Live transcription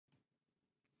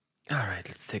Alright,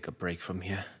 let's take a break from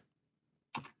here.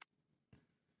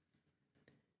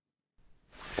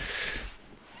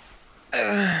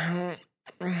 Oh.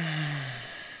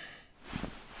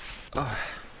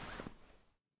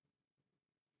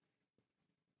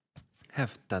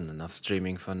 Have done enough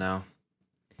streaming for now.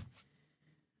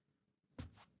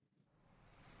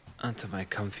 Onto my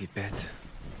comfy bed.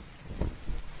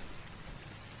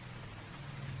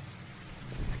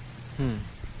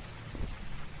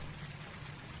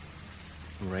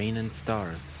 Rain and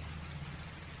stars.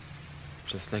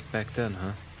 Just like back then,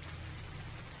 huh?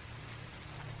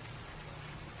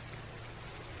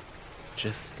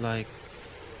 Just like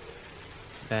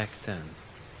back then.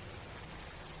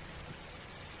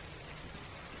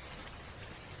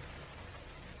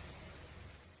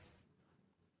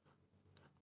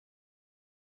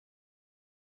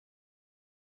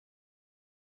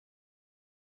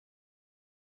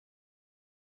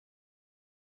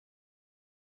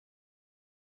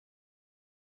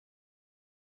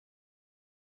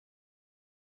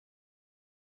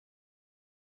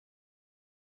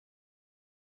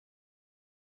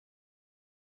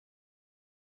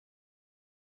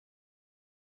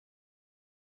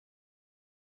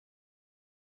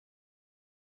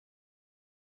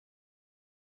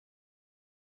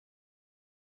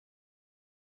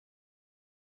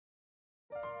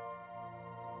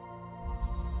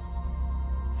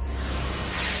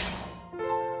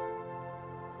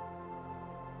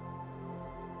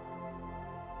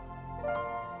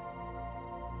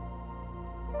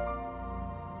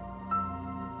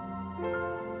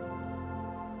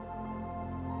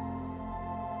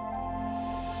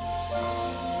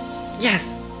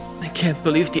 Yes! I can't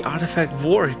believe the artifact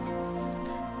worked.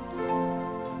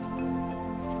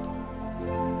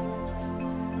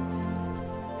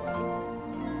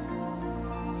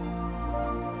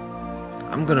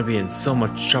 I'm gonna be in so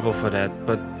much trouble for that,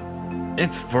 but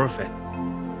it's worth it.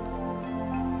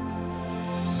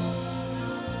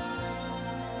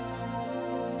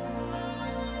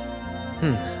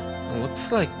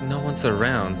 Looks like no one's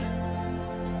around.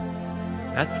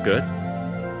 That's good.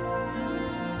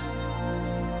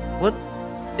 What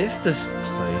is this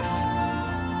place?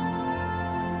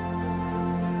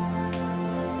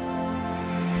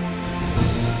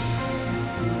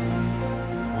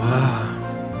 Wow.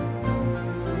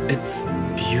 It's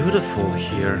beautiful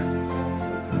here.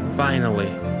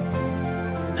 Finally.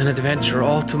 An adventure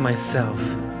all to myself.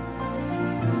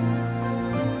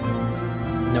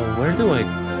 Now where do I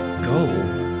go?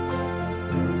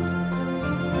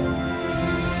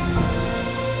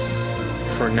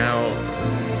 For now,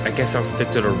 I guess I'll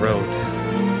stick to the road.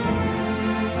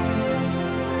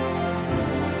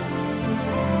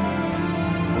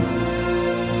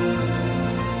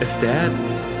 Is that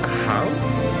a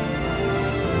house?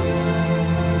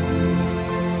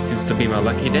 Seems to be my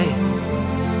lucky day.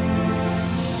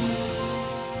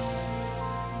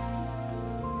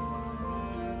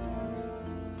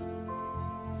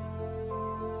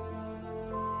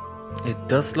 It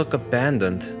does look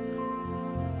abandoned.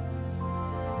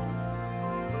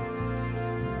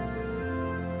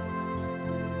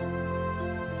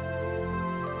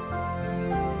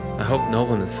 I hope no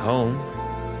one is home.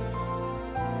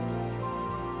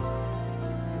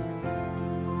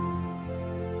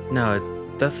 No, it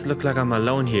does look like I'm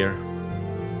alone here.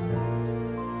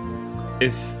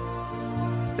 Is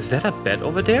that a bed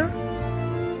over there?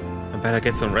 I better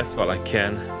get some rest while I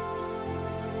can.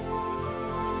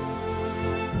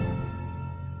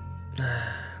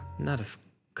 Not as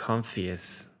comfy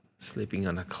as sleeping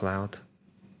on a cloud.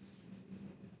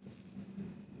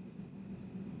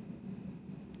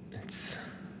 It's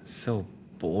so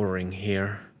boring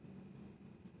here.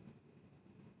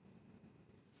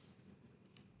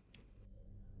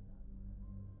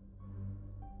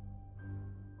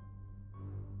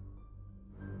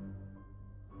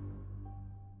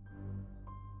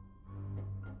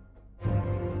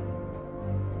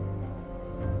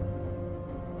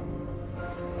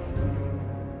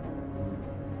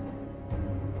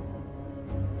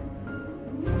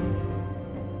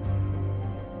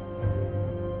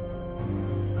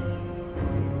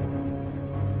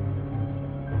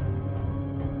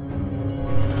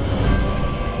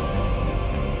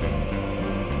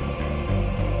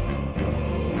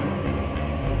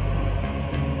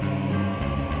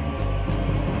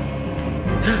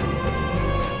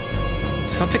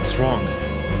 Something's wrong.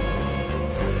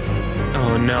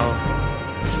 Oh no.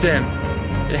 It's them.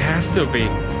 It has to be.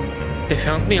 They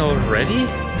found me already?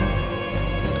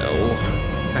 Oh,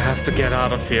 I have to get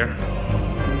out of here.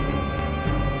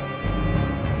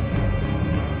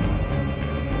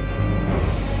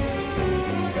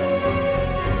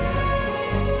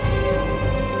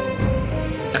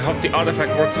 hope the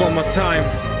artifact works one more time.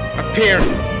 Appear.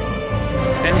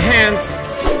 Enhance.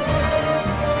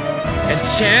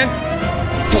 Enchant.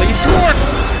 Please work.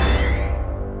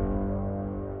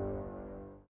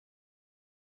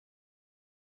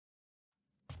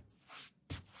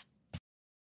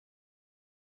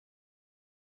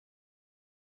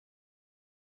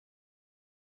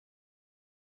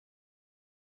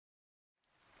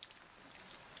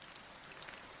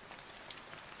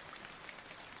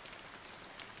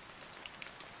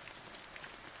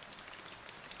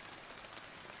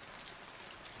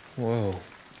 Whoa.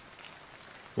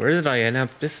 Where did I end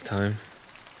up this time?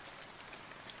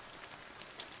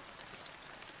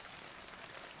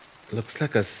 Looks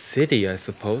like a city, I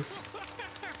suppose.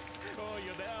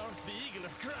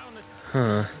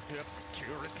 Huh.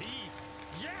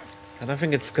 I don't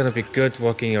think it's gonna be good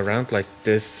walking around like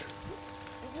this.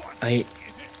 I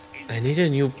need a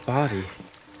new body.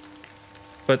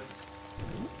 But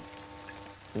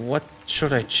what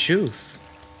should I choose?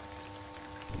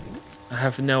 I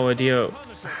have no idea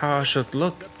how I should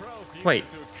look. Wait,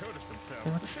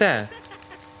 what's that?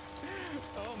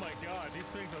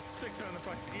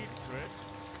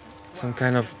 Some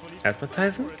kind of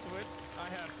advertising?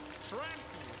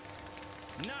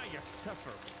 Now you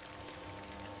suffer.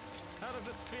 How does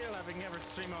it feel having every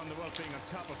streamer on the world being on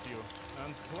top of you?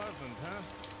 Unpleasant, huh?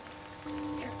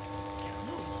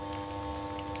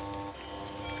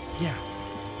 Yeah,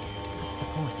 that's the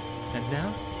point. And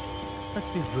now, let's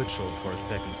be virtual for a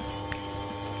second.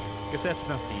 Because that's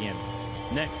not the end.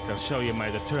 Next, I'll show you my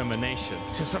determination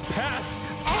to surpass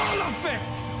all of it!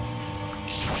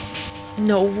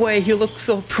 No way, you look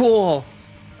so cool!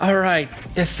 Alright,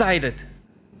 decided.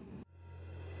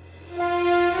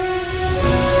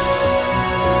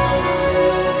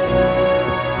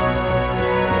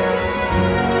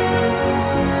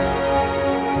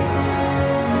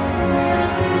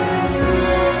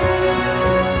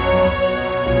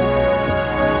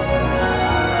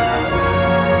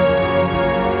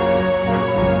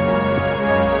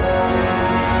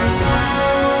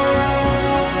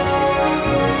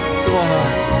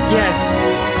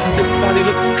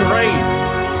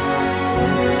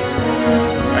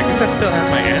 I still have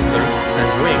my antlers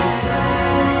and wings,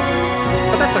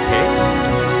 but that's okay.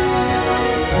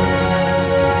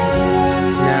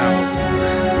 Now,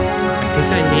 I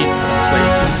guess I need a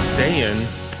place to stay in.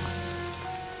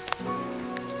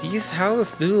 These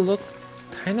houses do look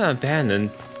kinda abandoned.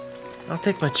 I'll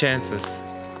take my chances.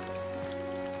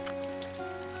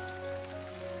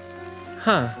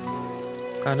 Huh.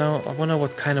 I wonder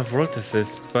what kind of world this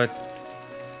is, but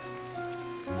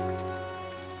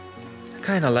I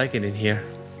kinda like it in here.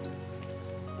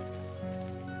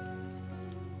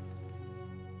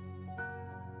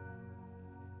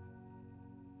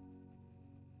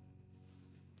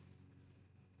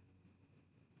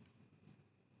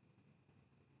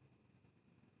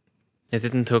 It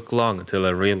didn't take long until I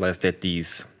realized that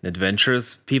these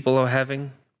adventures people are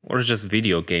having were just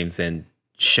video games and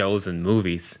shows and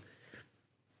movies.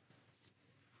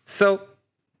 So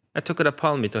I took it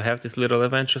upon me to have these little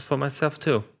adventures for myself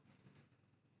too,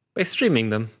 by streaming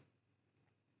them.